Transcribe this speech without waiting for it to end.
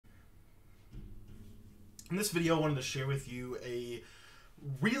In this video, I wanted to share with you a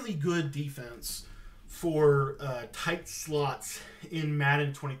really good defense for tight slots in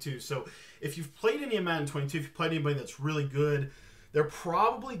Madden 22. So if you've played any of Madden 22, if you've played anybody that's really good, they're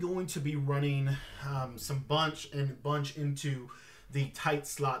probably going to be running some bunch into the tight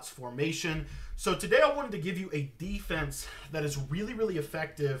slots formation. So today I wanted to give you a defense that is really, really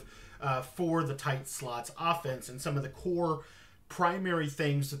effective for the tight slots offense and some of the core primary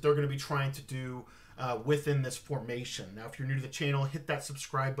things that they're going to be trying to do within this formation. Now, if you're new to the channel, hit that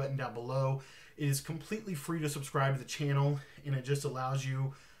subscribe button down below. It is completely free to subscribe to the channel, and it just allows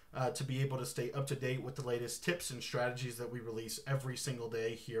you to be able to stay up to date with the latest tips and strategies that we release every single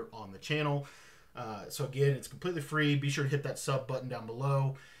day here on the channel. So again, it's completely free. Be sure to hit that sub button down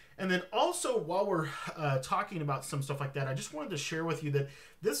below. And then also, while we're talking about some stuff like that, I just wanted to share with you that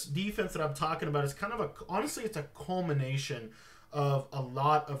this defense that I'm talking about is kind of honestly, it's a culmination of a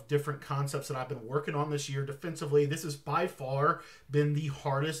lot of different concepts that I've been working on this year defensively. This has by far been the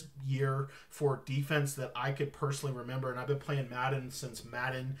hardest year for defense that I could personally remember. And I've been playing Madden since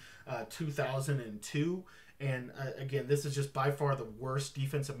Madden 2002. And again, this is just by far the worst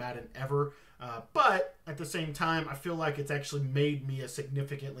defensive Madden ever. But at the same time, I feel like it's actually made me a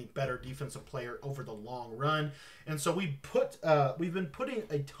significantly better defensive player over the long run. And so we've been putting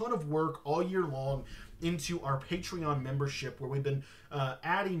a ton of work all year long into our Patreon membership, where we've been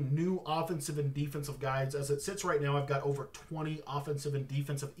adding new offensive and defensive guides. As it sits right now, I've got over 20 offensive and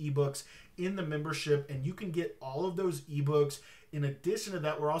defensive ebooks in the membership, and you can get all of those ebooks. In addition to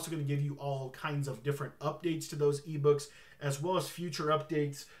that, we're also going to give you all kinds of different updates to those ebooks, as well as future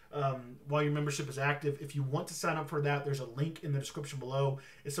updates while your membership is active. If you want to sign up for that, there's a link in the description below.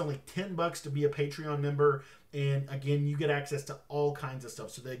 It's only $10 to be a Patreon member. And again, you get access to all kinds of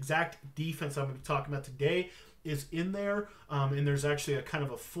stuff. So the exact defense I'm going to be talking about today is in there. And there's actually a kind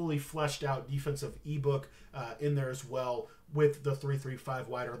of a fully fleshed out defensive ebook in there as well, with the 3-3-5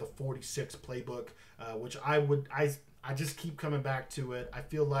 wide or the 46 playbook, which I just keep coming back to it. I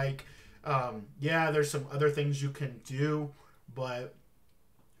feel like, yeah, there's some other things you can do, but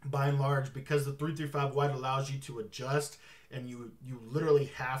by and large, because the 3-3-5 wide allows you to adjust, and you literally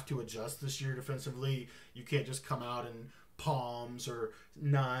have to adjust this year defensively. You can't just come out in palms or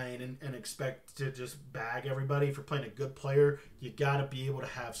 9 and expect to just bag everybody. If you're playing a good player, you got to be able to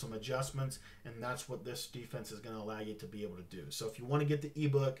have some adjustments, and that's what this defense is going to allow you to be able to do. So if you want to get the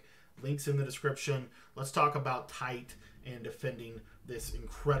ebook, links in the description. Let's talk about tight and defending this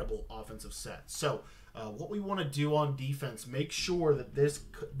incredible offensive set. So what we want to do on defense, make sure that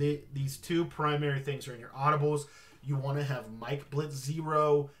these two primary things are in your audibles. You want to have Mike Blitz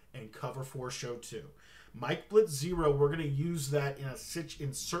 0 and Cover 4 Show 2. Mike Blitz 0, we're going to use that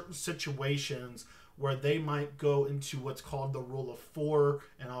in certain situations where they might go into what's called the rule of 4,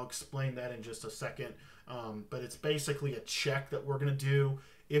 and I'll explain that in just a second. But it's basically a check that we're going to do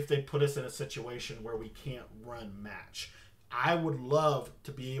if they put us in a situation where we can't run match. I would love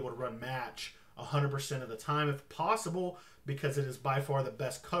to be able to run match 100% of the time if possible, because it is by far the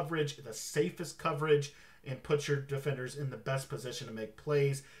best coverage, the safest coverage, and puts your defenders in the best position to make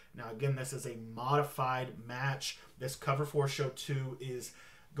plays. Now, again, this is a modified match. This Cover 4 Show 2 is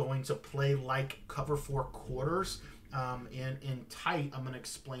going to play like Cover 4 quarters. And in tight, I'm going to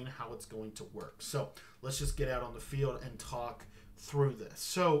explain how it's going to work. So let's just get out on the field and talk through this.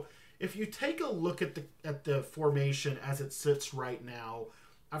 So if you take a look at the formation as it sits right now,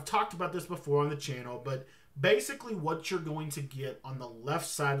 I've talked about this before on the channel, but basically what you're going to get on the left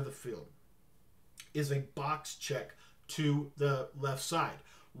side of the field is a box check to the left side.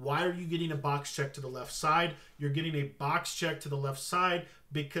 Why are you getting a box check to the left side? You're getting a box check to the left side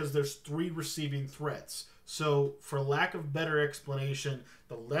because there's 3 receiving threats. So for lack of better explanation,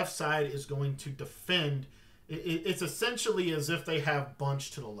 the left side is going to defend. It's essentially as if they have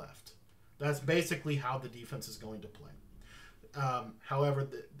bunch to the left. That's basically how the defense is going to play. However,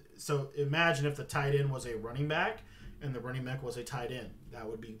 so imagine if the tight end was a running back and the running back was a tight end. That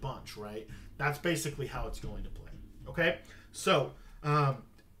would be bunch, right? That's basically how it's going to play. Okay? So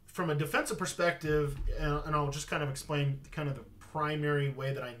from a defensive perspective, and I'll just kind of explain kind of the primary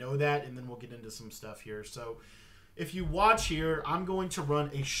way that I know that, and then we'll get into some stuff here. So if you watch here, I'm going to run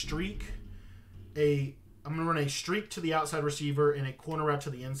a streak, I'm going to run a streak to the outside receiver and a corner route to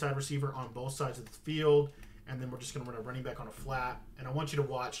the inside receiver on both sides of the field. And then we're just going to run a running back on a flat. And I want you to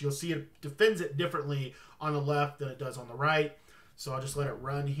watch. You'll see it defends it differently on the left than it does on the right. So I'll just let it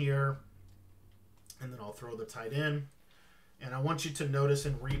run here. And then I'll throw the tight end. And I want you to notice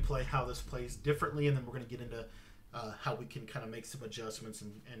and replay how this plays differently. And then we're going to get into how we can kind of make some adjustments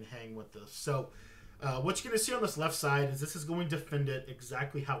and hang with this. So what you're going to see on this left side is this is going to defend it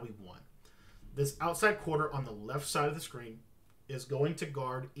exactly how we want. This outside quarter on the left side of the screen is going to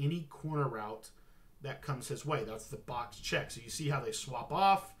guard any corner route that comes his way. That's the box check. So you see how they swap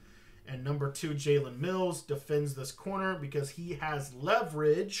off. And number 2, Jalen Mills, defends this corner because he has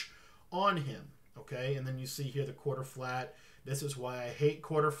leverage on him. Okay, and then you see here the quarter flat. This is why I hate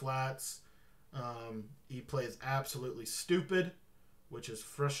quarter flats. He plays absolutely stupid, which is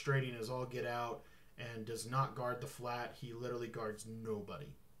frustrating as all get out, and does not guard the flat. He literally guards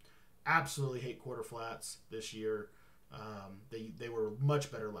nobody. Absolutely hate quarter flats this year. They were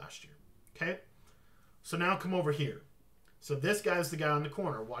much better last year. Okay, so now come over here. So this guy's the guy on the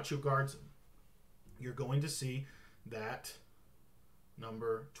corner. Watch who guards him. You're going to see that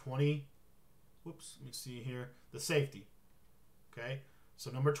number 20. Whoops, let me see here. The safety. Okay,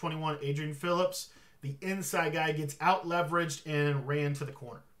 so number 21, Adrian Phillips. The inside guy gets out leveraged and ran to the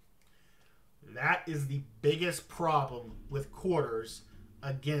corner. That is the biggest problem with quarters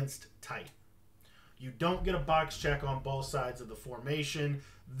against tight. You don't get a box check on both sides of the formation.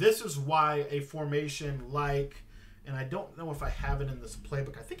 This is why a formation like, and I don't know if I have it in this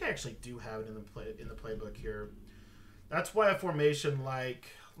playbook. I think I actually do have it in the playbook here. That's why a formation like,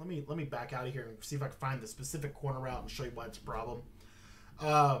 let me back out of here and see if I can find the specific corner route and show you why it's a problem.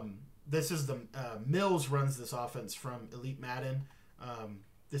 This is the Mills runs this offense from Elite Madden.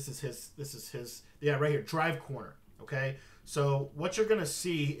 This is his yeah, right here, drive corner. Okay, so what you're gonna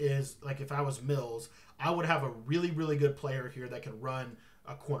see is, like, if I was Mills, I would have a really good player here that can run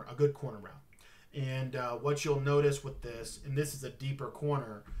a good corner route. And what you'll notice with this, and this is a deeper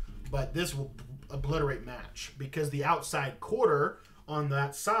corner, but this will obliterate match because the outside quarter on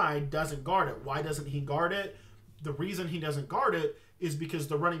that side doesn't guard it. Why doesn't he guard it? The reason he doesn't guard it is because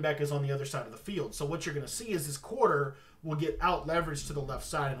the running back is on the other side of the field. So what you're going to see is this quarter will get out leveraged to the left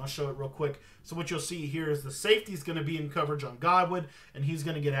side, and I'll show it real quick. So what you'll see here is the safety is going to be in coverage on Godwin, and he's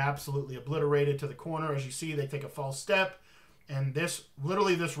going to get absolutely obliterated to the corner. As you see, they take a false step, and this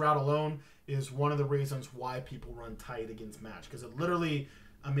route alone is one of the reasons why people run tight against match, because it literally,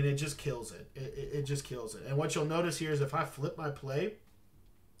 I mean, it just kills it. It just kills it. And what you'll notice here is if I flip my play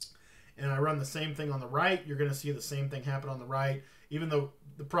and I run the same thing on the right, you're going to see the same thing happen on the right, even though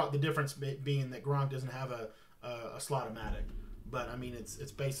the difference being that Gronk doesn't have a slot-o-matic. But I mean,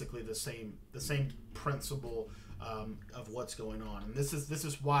 it's basically the same principle of what's going on. And this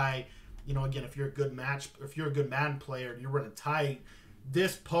is why, you know, again, if you're a good Madden player and you're running tight,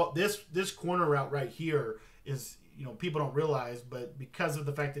 this corner route right here is, you know, people don't realize, but because of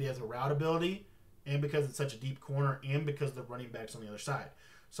the fact that he has a route ability, and because it's such a deep corner, and because the running back's on the other side.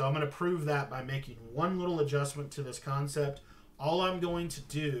 So I'm going to prove that by making one little adjustment to this concept. All I'm going to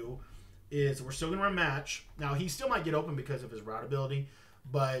do is we're still going to run match. Now, he still might get open because of his route ability,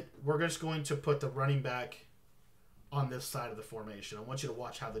 but we're just going to put the running back on this side of the formation. I want you to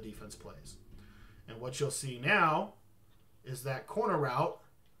watch how the defense plays. And what you'll see now is that corner route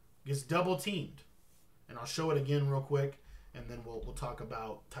gets double teamed. And I'll show it again real quick, and then we'll talk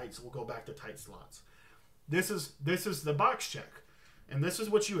about tights. We'll go back to tight slots. This is the box check. And this is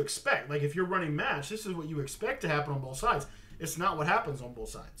what you expect. Like, if you're running match, this is what you expect to happen on both sides. It's not what happens on both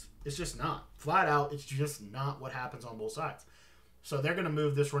sides. It's just not. Flat out, it's just not what happens on both sides. So they're going to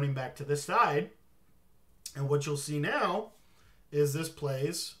move this running back to this side. And what you'll see now is this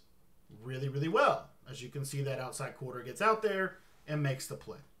plays really well. As you can see, that outside quarter gets out there and makes the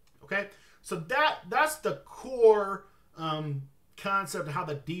play. Okay? So that's the core concept of how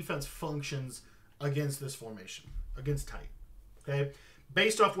the defense functions against this formation, against tight. Okay,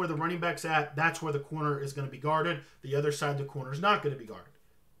 based off where the running back's at, that's where the corner is going to be guarded. The other side, the corner is not going to be guarded.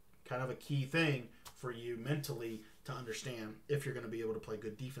 Kind of a key thing for you mentally to understand if you're going to be able to play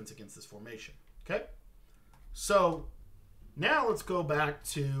good defense against this formation. Okay, so now let's go back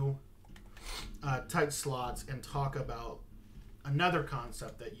to tight slots and talk about another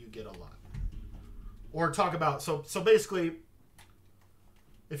concept that you get a lot. Or talk about, so basically,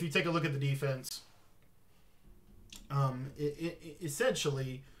 if you take a look at the defense,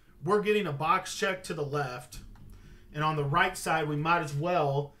 essentially, we're getting a box check to the left, and on the right side, we might as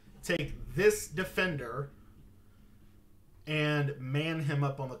well take this defender and man him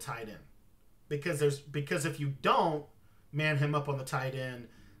up on the tight end. Because if you don't man him up on the tight end,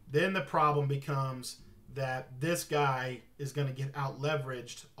 then the problem becomes that this guy is going to get out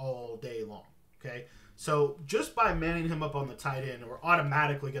leveraged all day long. Okay, so just by manning him up on the tight end, we're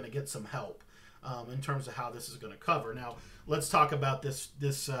automatically going to get some help in terms of how this is going to cover. Now, let's talk about this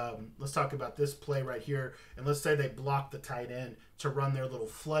play right here, and let's say they block the tight end to run their little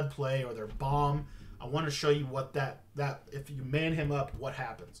flood play or their bomb. I want to show you what that if you man him up, what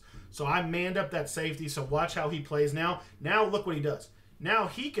happens. So I manned up that safety. So watch how he plays now. Now look what he does. Now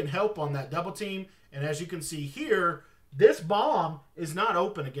he can help on that double team. And as you can see here, this bomb is not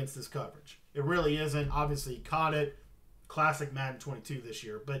open against this coverage. It really isn't. Obviously, he caught it. Classic Madden 22 this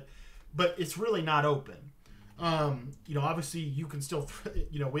year. But it's really not open. You know, obviously you can still,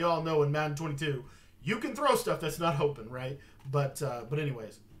 you know, we all know in Madden 22, you can throw stuff that's not open, right? But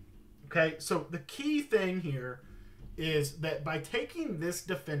anyways, okay. So the key thing here is that by taking this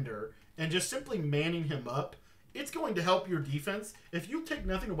defender and just simply manning him up, it's going to help your defense. If you take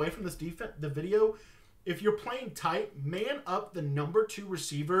nothing away from this the video, if you're playing tight, man up the number 2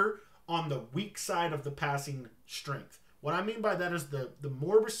 receiver on the weak side of the passing strength. What I mean by that is the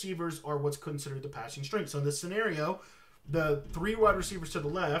more receivers are what's considered the passing strength. So in this scenario, the 3 wide receivers to the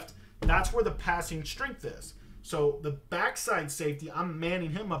left, that's where the passing strength is. So the backside safety, I'm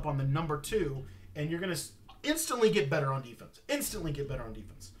manning him up on the number 2, and you're going to instantly get better on defense. Instantly get better on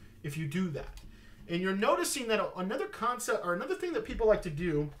defense if you do that. And you're noticing that another concept or another thing that people like to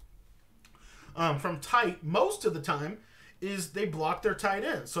do from tight most of the time is they block their tight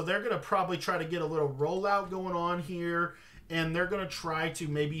end. So they're going to probably try to get a little rollout going on here, and they're going to try to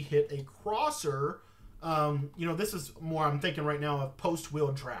maybe hit a crosser. You know, this is more, I'm thinking right now of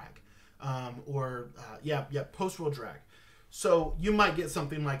post-wheel drag. Post-wheel drag. So you might get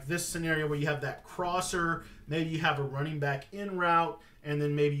something like this scenario where you have that crosser, maybe you have a running back in route, and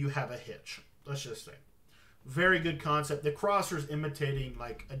then maybe you have a hitch. Let's just say. Very good concept. The crosser is imitating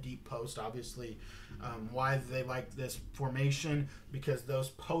like a deep post, obviously. Why they like this formation? Because those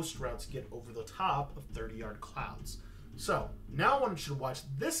post routes get over the top of 30-yard clouds. So now I want you to watch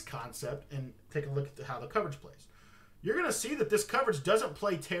this concept and take a look at how the coverage plays. You're going to see that this coverage doesn't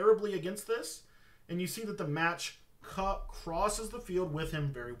play terribly against this, and you see that the match crosses the field with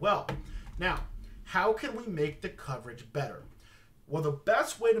him very well. Now, how can we make the coverage better? Well, the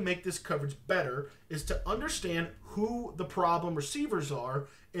best way to make this coverage better is to understand who the problem receivers are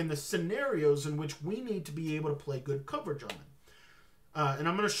in the scenarios in which we need to be able to play good coverage on them. And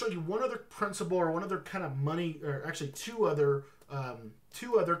I'm going to show you one other principle or one other kind of two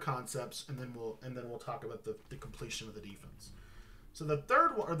other concepts, and then we'll talk about the completion of the defense. So the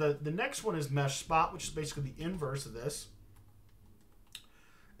third one, or the next one, is mesh spot, which is basically the inverse of this.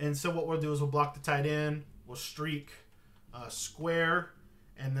 And so what we'll do is we'll block the tight end, we'll streak square,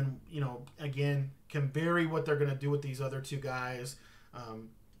 and then, you know, again, can vary what they're going to do with these other 2 guys.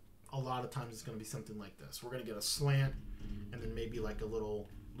 A lot of times it's going to be something like this. We're going to get a slant and then maybe like a little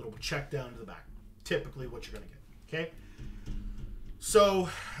check down to the back. Typically what you're going to get. Okay. So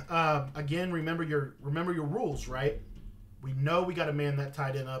again, remember your rules, right? We know we got to man that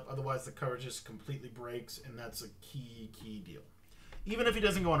tight end up, otherwise the coverage just completely breaks, and that's a key deal. Even if he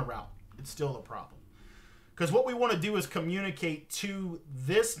doesn't go on a route, it's still a problem. Because what we want to do is communicate to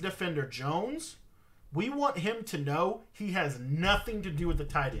this defender, Jones. We want him to know he has nothing to do with the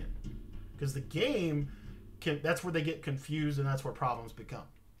tight end. Because the game, that's where they get confused, and that's where problems become.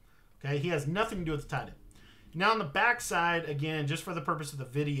 Okay, he has nothing to do with the tight end. Now on the backside, again, just for the purpose of the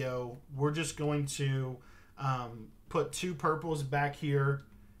video, we're just going to put 2 purples back here,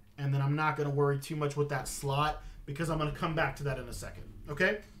 and then I'm not going to worry too much with that slot because I'm going to come back to that in a second.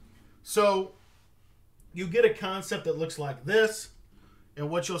 Okay, so you get a concept that looks like this, and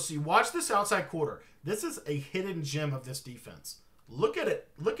what you'll see, watch this outside quarter. This is a hidden gem of this defense. Look at it.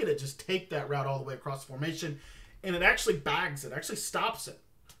 Look at it. Just take that route all the way across the formation, and it actually bags it. Actually stops it.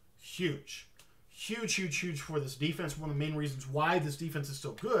 Huge. Huge for this defense. One of the main reasons why this defense is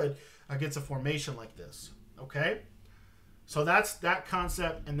so good against a formation like this. Okay? So that's that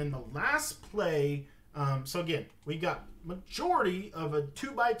concept. And then the last play, so again, we got majority of a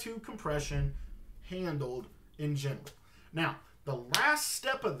 2x2 compression handled in general. Now, the last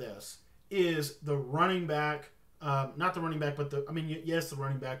step of this is the running back, not the running back, but yes, the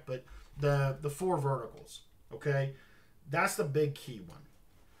running back, but the 4 verticals, okay? That's the big key one.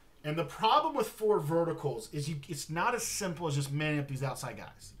 And the problem with 4 verticals is it's not as simple as just manning up these outside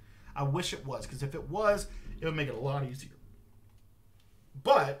guys. I wish it was, because if it was, it would make it a lot easier.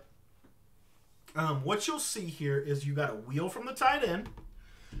 But what you'll see here is you got a wheel from the tight end,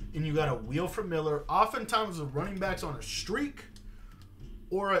 and you got a wheel from Miller. Oftentimes the running back's on a streak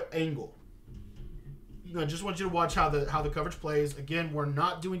or an angle. I just want you to watch how the coverage plays. Again, we're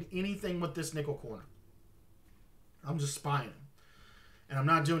not doing anything with this nickel corner. I'm just spying him. And I'm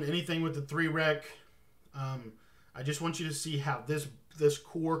not doing anything with the 3 rec. I just want you to see how this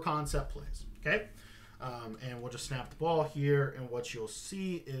core concept plays. Okay? And we'll just snap the ball here, and what you'll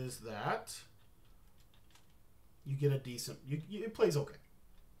see is that you get a decent, it plays okay.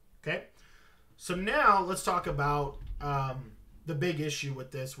 Okay? So now let's talk about the big issue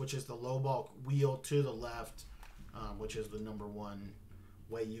with this, which is the low ball wheel to the left, which is the number 1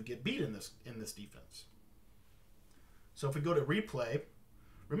 way you get beat in this defense. So if we go to replay,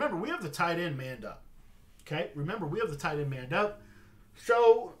 remember we have the tight end manned up. Okay, remember we have the tight end manned up.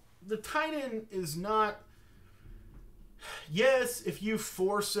 So the tight end is not. Yes, if you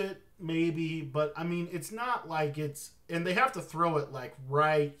force it, maybe, but I mean it's not like it's, and they have to throw it like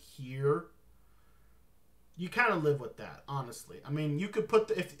right here. You kind of live with that, honestly. I mean, you could put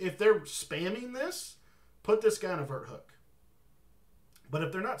if they're spamming this, put this guy in a vert hook. But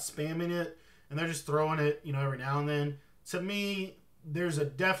if they're not spamming it and they're just throwing it, you know, every now and then, to me, there's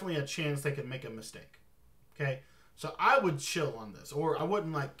definitely a chance they could make a mistake. Okay, so I would chill on this, or I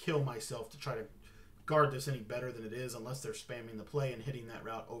wouldn't like kill myself to try to guard this any better than it is, unless they're spamming the play and hitting that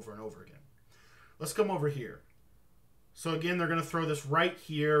route over and over again. Let's come over here. So again, they're going to throw this right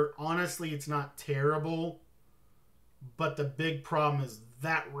here. Honestly, it's not terrible, but the big problem is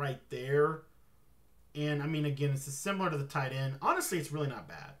that right there. And I mean, again, it's similar to the tight end. Honestly, it's really not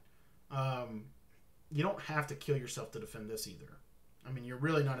bad. You don't have to kill yourself to defend this either. I mean, you're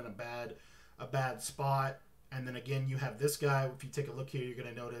really not in a bad spot. And then again, you have this guy. If you take a look here, you're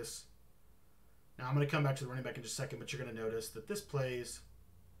going to notice. Now, I'm going to come back to the running back in just a second, but you're going to notice that this plays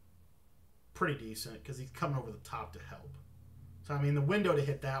pretty decent because he's coming over the top to help. So, I mean, the window to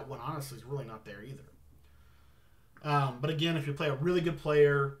hit that one, honestly, is really not there either. But again, if you play a really good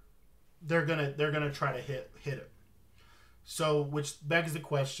player, they're gonna try to hit it. So, which begs the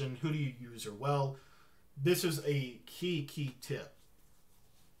question: who do you use? Or well, this is a key tip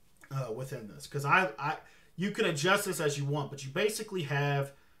within this, because you can adjust this as you want, but you basically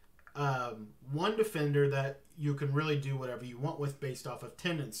have one defender that you can really do whatever you want with based off of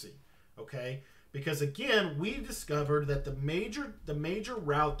tendency. Okay, because again, we discovered that the major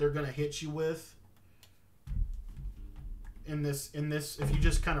route they're gonna hit you with in this, if you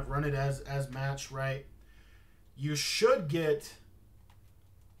just kind of run it as match, right, you should get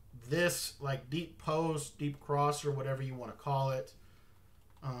this like deep post, deep cross, or whatever you want to call it,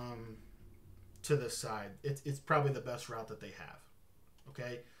 to this side. It's probably the best route that they have.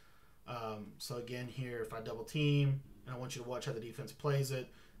 Okay, so again here, if I double team, and I want you to watch how the defense plays it,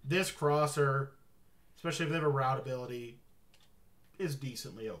 this crosser, especially if they have a route ability, is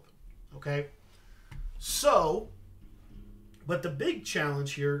decently open. Okay, so. But the big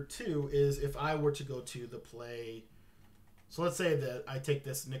challenge here, too, is if I were to go to the play. So let's say that I take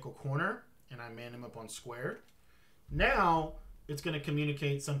this nickel corner and I man him up on square. Now it's going to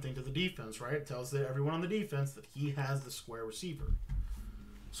communicate something to the defense, right? It tells everyone on the defense that he has the square receiver.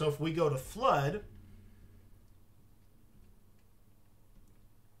 So if we go to flood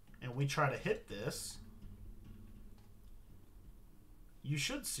and we try to hit this, you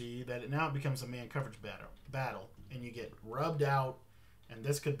should see that it now becomes a man coverage battle. And you get rubbed out, and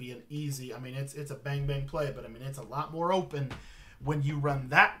this could be an easy. I mean, it's a bang play, but I mean it's a lot more open when you run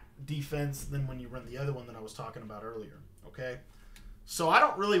that defense than when you run the other one that I was talking about earlier. Okay, so I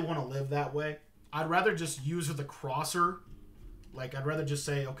don't really want to live that way. I'd rather just use the crosser. Like I'd rather just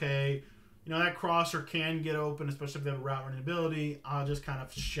say, okay, you know that crosser can get open, especially if they have a route running ability. I'll just kind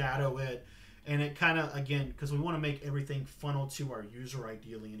of shadow it, and it kind of again because we want to make everything funnel to our user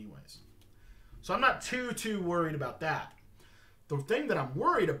ideally, anyways. So I'm not too worried about that. The thing that I'm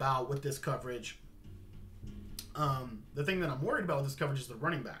worried about with this coverage, is the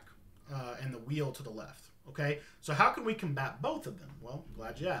running back and the wheel to the left. Okay, so how can we combat both of them? Well,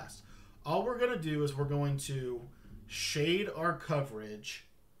 glad you asked. All we're going to do is we're going to shade our coverage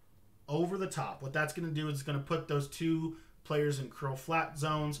over the top. What that's going to do is it's going to put those two players in curl flat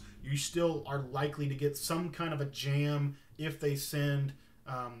zones. You still are likely to get some kind of a jam if they send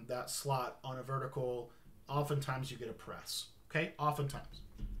that slot on a vertical. Oftentimes you get a press. Okay, oftentimes.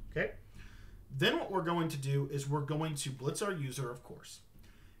 Okay, then what we're going to do is we're going to blitz our user, of course.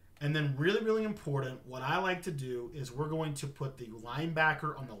 And then really important, what I like to do is we're going to put the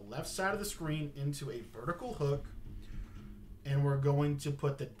linebacker on the left side of the screen into a vertical hook, and we're going to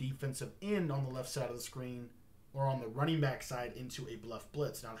put the defensive end on the left side of the screen or on the running back side into a bluff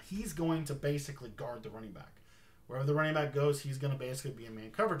blitz. Now he's going to basically guard the running back. Wherever the running back goes, he's going to basically be in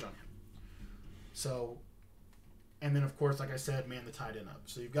man coverage on him. So, and then of course, like I said, man the tight end up.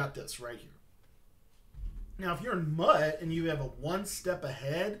 So you've got this right here. Now, if you're in mud and you have a one step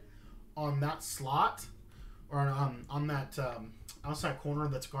ahead on that slot or on that outside corner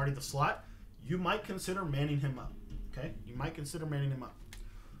that's guarding the slot, you might consider manning him up. Okay, you might consider manning him up.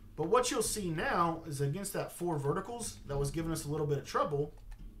 But what you'll see now is against that 4 verticals that was giving us a little bit of trouble.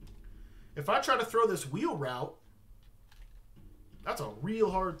 If I try to throw this wheel route, that's a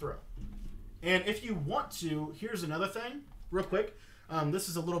real hard throw. And if you want to, here's another thing, real quick. This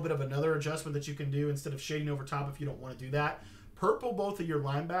is a little bit of another adjustment that you can do instead of shading over top if you don't want to do that. purple both of your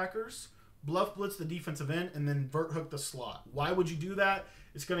linebackers, bluff blitz the defensive end, and then vert hook the slot. Why would you do that?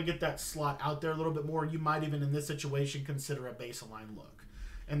 It's going to get that slot out there a little bit more. You might even, in this situation, consider a baseline look.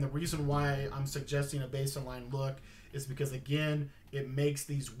 And the reason why I'm suggesting a baseline look is because, again, it makes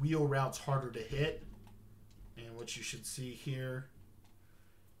these wheel routes harder to hit. And what you should see here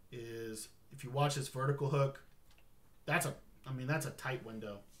is, if you watch this vertical hook, that's a tight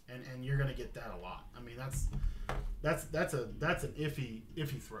window, and you're going to get that a lot. I mean, that's an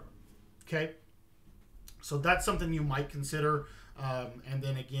iffy throw. Okay, so that's something you might consider. And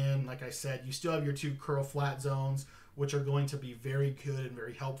then again, like I said, you still have your 2 curl flat zones, which are going to be very good and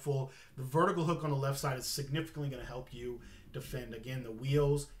very helpful. The vertical hook on the left side is significantly going to help you defend, again, the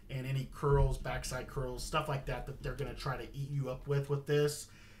wheels and any curls, backside curls, stuff like that they're going to try to eat you up with this.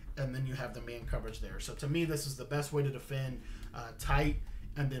 And then you have the man coverage there. So to me, this is the best way to defend tight.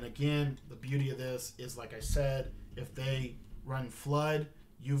 And then again, the beauty of this is, like I said, if they run flood,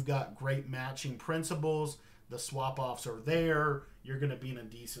 you've got great matching principles. The swap offs are there. You're going to be in a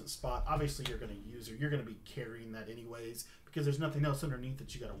decent spot. Obviously, you're going to use it. You're going to be carrying that anyways, because there's nothing else underneath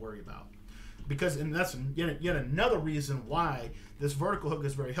that you got to worry about. And that's yet another reason why this vertical hook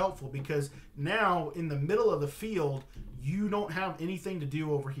is very helpful, because now in the middle of the field, you don't have anything to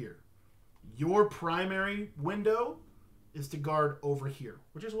do over here. Your primary window is to guard over here,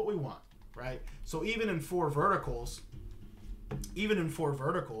 which is what we want, right? So even in 4 verticals,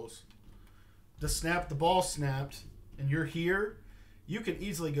 the ball snapped, and you're here, you can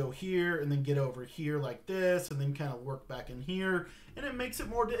easily go here and then get over here like this, and then kind of work back in here, and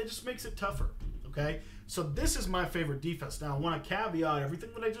it just makes it tougher, okay? So this is my favorite defense. Now, I want to caveat everything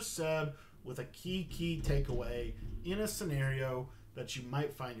that I just said with a key takeaway in a scenario that you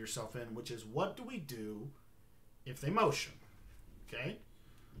might find yourself in, which is, what do we do if they motion, okay?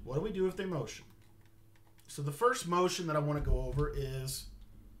 What do we do if they motion? So the first motion that I want to go over is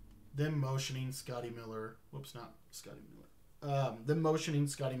them motioning Scotty Miller. Whoops, not Scotty Miller. Them motioning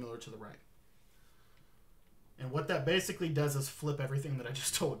Scotty Miller to the right. And what that basically does is flip everything that I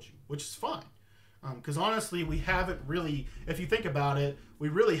just told you, which is fine. Because honestly, we haven't really, if you think about it, we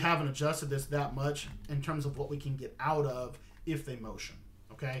really haven't adjusted this that much in terms of what we can get out of if they motion.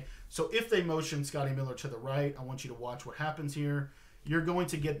 Okay? So if they motion Scotty Miller to the right, I want you to watch what happens here. You're going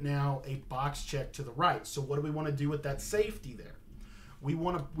to get now a box check to the right. So what do we want to do with that safety there? We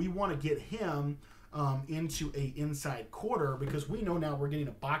want to get him into a inside quarter, because we know now we're getting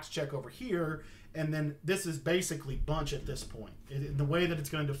a box check over here, and then this is basically bunch at this point. In the way that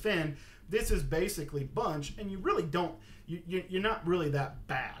it's going to defend, this is basically bunch, and you really don't, you're not really that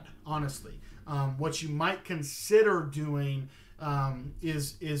bad, honestly. What you might consider doing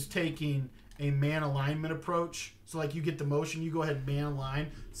is taking a man alignment approach. So like you get the motion, you go ahead and man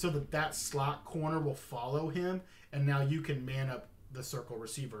align so that slot corner will follow him, and now you can man up the circle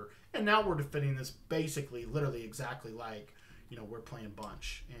receiver. And now we're defending this basically literally exactly like, we're playing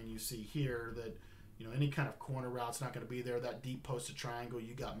bunch. And you see here that, any kind of corner route's not going to be there. That deep posted triangle,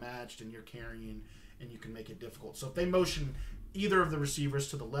 you got matched and you're carrying, and you can make it difficult. So if they motion either of the receivers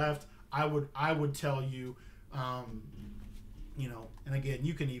to the left, I would tell you, and again,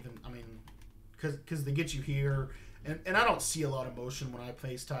 you can even, because they get you here, and I don't see a lot of motion when I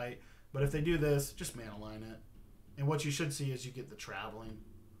place tight, but if they do this, just man align it. And what you should see is you get the traveling.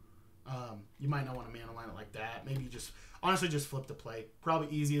 You might not want to man align it like that. Maybe honestly just flip the play. Probably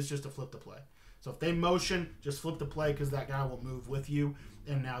easiest just to flip the play. So if they motion, just flip the play, because that guy will move with you.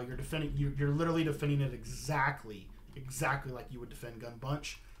 And now you're defending. You're literally defending it exactly like you would defend gun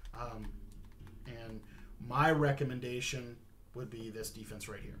bunch. And my recommendation would be this defense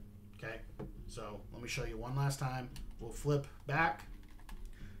right here. Okay. So let me show you one last time. We'll flip back.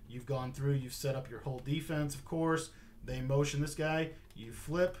 You've gone through, you've set up your whole defense, of course. They motion this guy, you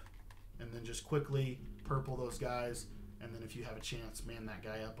flip, and then just quickly purple those guys, and then if you have a chance, man that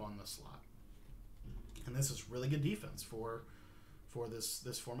guy up on the slot. And this is really good defense for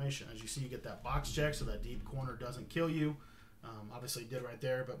this formation. As you see, you get that box check, so that deep corner doesn't kill you. Obviously, did right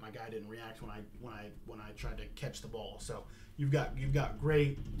there, but my guy didn't react when I tried to catch the ball. So you've got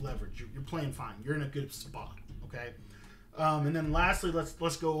great leverage. You're playing fine. You're in a good spot. Okay. And then lastly,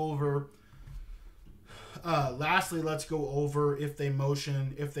 let's go over. Let's go over if they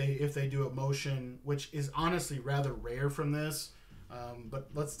motion, if they do a motion, which is honestly rather rare from this. But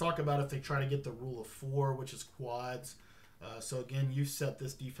let's talk about if they try to get the rule of 4, which is quads. So again, you set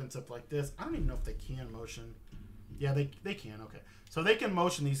this defense up like this. I don't even know if they can motion. Yeah, they can. Okay, so they can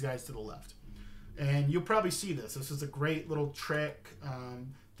motion these guys to the left, and you'll probably see this. This is a great little trick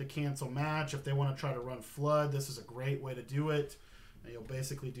to cancel match. If they want to try to run flood, this is a great way to do it. And you'll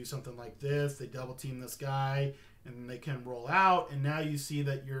basically do something like this. They double team this guy, and then they can roll out. And now you see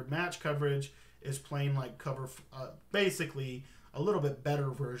that your match coverage is playing like cover, basically a little bit better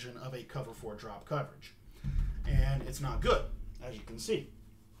version of a cover 4 drop coverage. And it's not good, as you can see.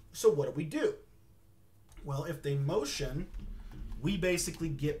 So what do? Well, if they motion, we basically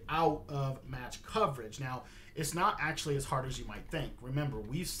get out of match coverage. Now, it's not actually as hard as you might think. Remember,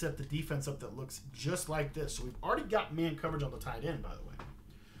 we've set the defense up that looks just like this. So we've already got man coverage on the tight end, by the way.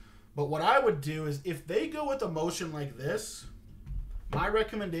 But what I would do is if they go with a motion like this, my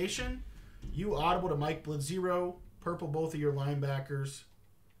recommendation, you audible to Mike Blitz 0, purple both of your linebackers,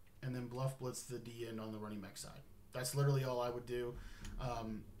 and then bluff blitz the D end on the running back side. That's literally all I would do.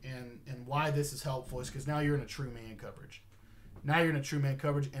 And why this is helpful is because now you're in a true man coverage. Now you're in a true man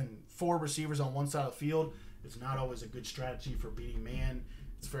coverage, and 4 receivers on one side of the field is not always a good strategy for beating man.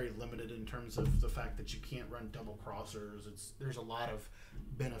 It's very limited in terms of the fact that you can't run double crossers. There's a lot of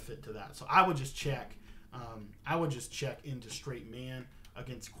benefit to that. So I would just check. Into straight man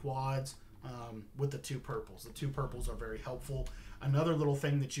against quads with the 2 purples. The 2 purples are very helpful. Another little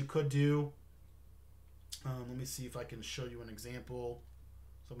thing that you could do. Let me see if I can show you an example.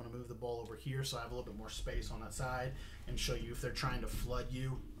 So I'm going to move the ball over here so I have a little bit more space on that side and show you if they're trying to flood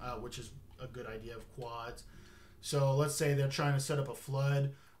you, which is a good idea of quads. So let's say they're trying to set up a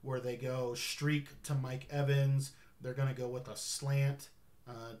flood where they go streak to Mike Evans. They're going to go with a slant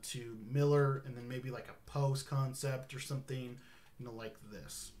to Miller and then maybe like a post concept or something, like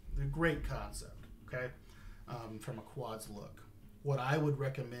this. They're a great concept, okay, from a quads look. What I would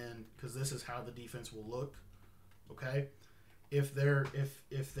recommend, because this is how the defense will look, okay, if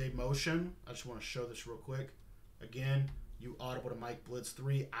they motion, I just want to show this real quick. Again, you audible to Mike Blitz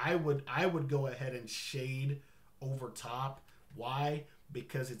 3. I would go ahead and shade over top. Why?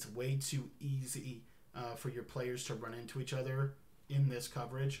 Because it's way too easy for your players to run into each other in this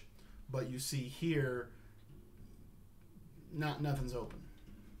coverage. But you see here, nothing's open.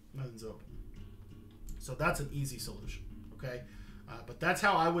 Nothing's open. So that's an easy solution, okay? But that's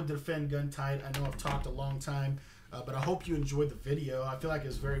how I would defend gun tight. I know I've talked a long time, but I hope you enjoyed the video. I feel like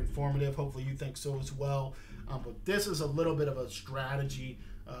it's very informative. Hopefully you think so as well. But this is a little bit of a strategy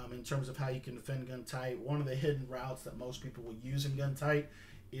in terms of how you can defend gun tight. One of the hidden routes that most people will use in gun tight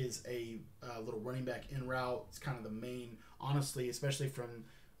is a little running back in route. It's kind of the main, honestly, especially from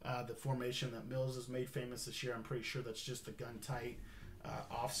the formation that Mills has made famous this year. I'm pretty sure that's just the gun tight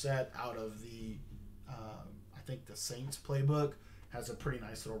offset out of the, I think the Saints playbook has a pretty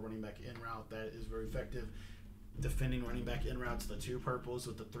nice little running back in route that is very effective. Defending running back in routes, the 2 purples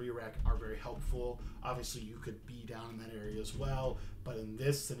with the 3 rack are very helpful. Obviously, you could be down in that area as well, but in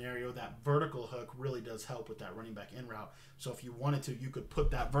this scenario, that vertical hook really does help with that running back in route. So if you wanted to, you could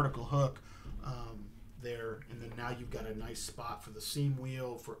put that vertical hook there, and then now you've got a nice spot for the seam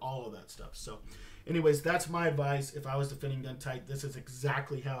wheel, for all of that stuff. So anyways, that's my advice. If I was defending gun tight, this is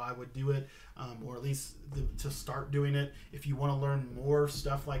exactly how I would do it, or at least to start doing it. If you want to learn more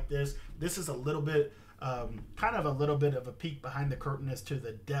stuff like this, this is a little bit, kind of a little bit of a peek behind the curtain as to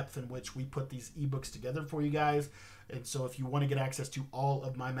the depth in which we put these ebooks together for you guys. And so if you want to get access to all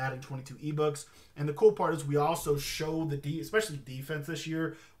of my Madden 22 ebooks, and the cool part is we also show especially defense this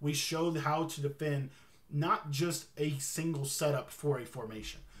year, we show how to defend not just a single setup for a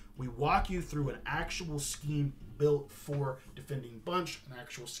formation. We walk you through an actual scheme built for defending bunch, an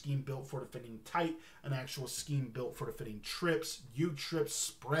actual scheme built for defending tight, an actual scheme built for defending trips, U-trips,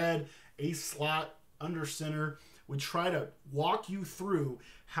 spread, a slot, under center. We try to walk you through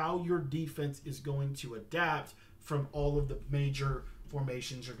how your defense is going to adapt from all of the major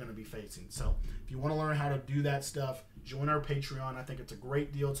formations you're going to be facing. So if you want to learn how to do that stuff, join our Patreon. I think it's a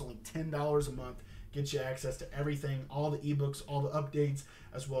great deal. It's only $10 a month. Gets you access to everything, all the ebooks, all the updates,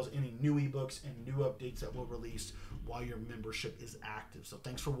 as well as any new ebooks and new updates that we'll release while your membership is active. So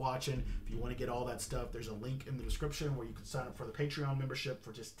thanks for watching. If you want to get all that stuff, there's a link in the description where you can sign up for the Patreon membership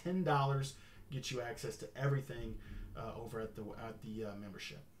for just $10. Get you access to everything over at the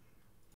membership.